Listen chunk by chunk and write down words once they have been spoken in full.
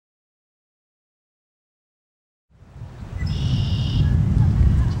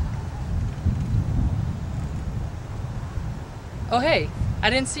Oh hey, I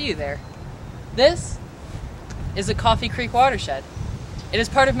didn't see you there. This is the Coffee Creek Watershed. It is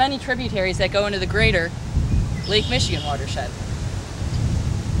part of many tributaries that go into the greater Lake Michigan watershed.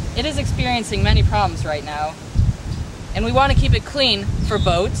 It is experiencing many problems right now, and we want to keep it clean for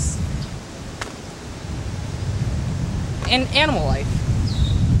boats and animal life.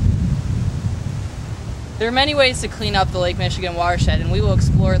 There are many ways to clean up the Lake Michigan watershed, and we will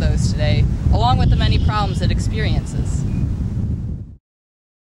explore those today, along with the many problems it experiences.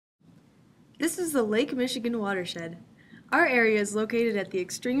 This is the Lake Michigan watershed. Our area is located at the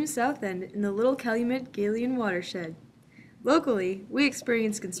extreme south end in the Little Calumet-Galion watershed. Locally, we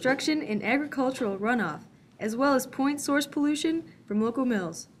experience construction and agricultural runoff, as well as point source pollution from local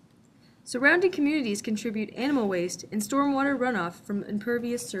mills. Surrounding communities contribute animal waste and stormwater runoff from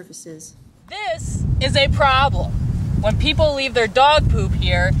impervious surfaces. This is a problem. When people leave their dog poop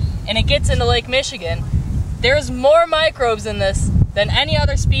here and it gets into Lake Michigan, there's more microbes in this than any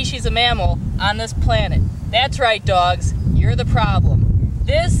other species of mammal on this planet. That's right, dogs, you're the problem.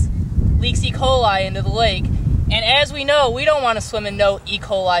 This leaks E. coli into the lake, and as we know, we don't want to swim in no E.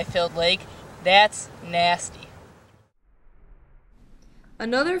 coli filled lake. That's nasty.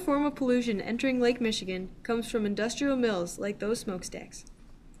 Another form of pollution entering Lake Michigan comes from industrial mills like those smokestacks.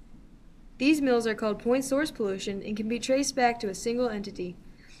 These mills are called point source pollution and can be traced back to a single entity.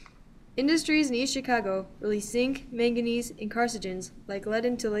 Industries in East Chicago release zinc, manganese, and carcinogens like lead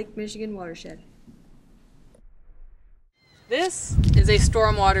into Lake Michigan watershed. This is a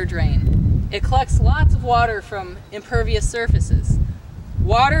stormwater drain. It collects lots of water from impervious surfaces.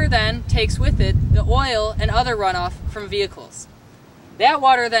 Water then takes with it the oil and other runoff from vehicles. That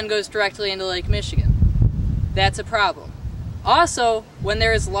water then goes directly into Lake Michigan. That's a problem. Also, when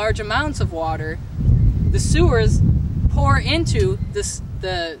there is large amounts of water, the sewers pour into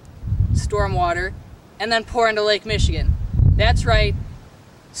the stormwater and then pour into Lake Michigan. That's right,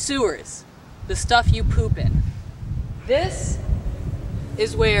 sewers, the stuff you poop in. This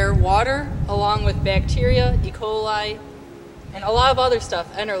is where water, along with bacteria, E. coli, and a lot of other stuff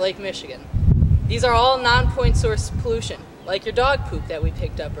enter Lake Michigan. These are all non-point source pollution, like your dog poop that we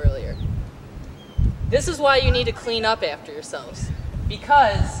picked up earlier. This is why you need to clean up after yourselves,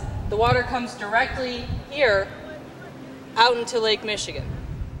 because the water comes directly here out into Lake Michigan.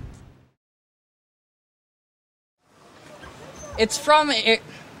 It's from it.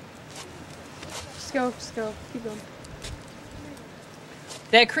 Just go, keep going.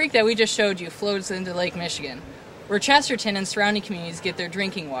 That creek that we just showed you flows into Lake Michigan, where Chesterton and surrounding communities get their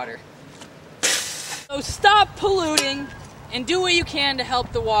drinking water. So stop polluting and do what you can to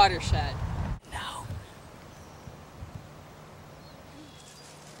help the watershed. No.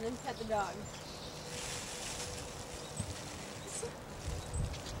 And then pet the dog.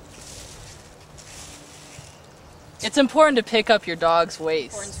 It's important to pick up your dog's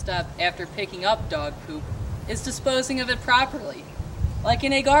waste. Important step after picking up dog poop is disposing of it properly, like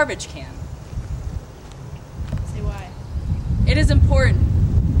in a garbage can. Say why. It is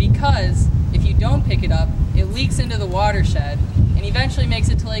important because if you don't pick it up, it leaks into the watershed and eventually makes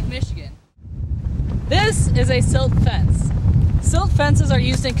it to Lake Michigan. This is a silt fence. Silt fences are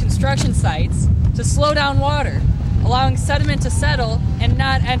used in construction sites to slow down water, allowing sediment to settle and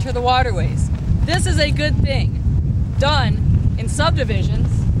not enter the waterways. This is a good thing, done in subdivisions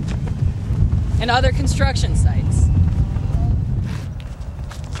and other construction sites.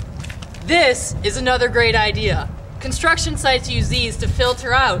 This is another great idea. Construction sites use these to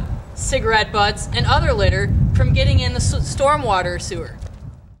filter out cigarette butts and other litter from getting in the stormwater sewer.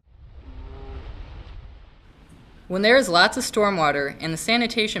 When there is lots of stormwater and the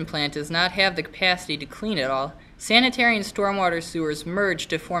sanitation plant does not have the capacity to clean it all, sanitary and stormwater sewers merge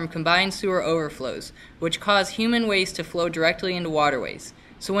to form combined sewer overflows, which cause human waste to flow directly into waterways.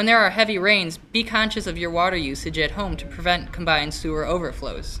 So when there are heavy rains, be conscious of your water usage at home to prevent combined sewer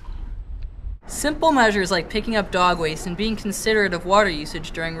overflows. Simple measures like picking up dog waste and being considerate of water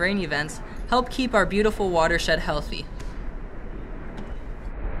usage during rain events help keep our beautiful watershed healthy.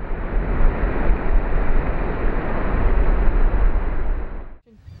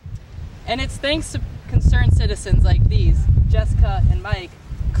 And it's thanks to concerned citizens like these, Jessica and Mike,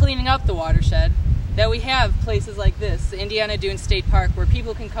 cleaning up the watershed, that we have places like this, the Indiana Dunes State Park, where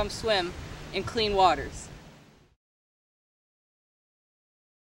people can come swim in clean waters.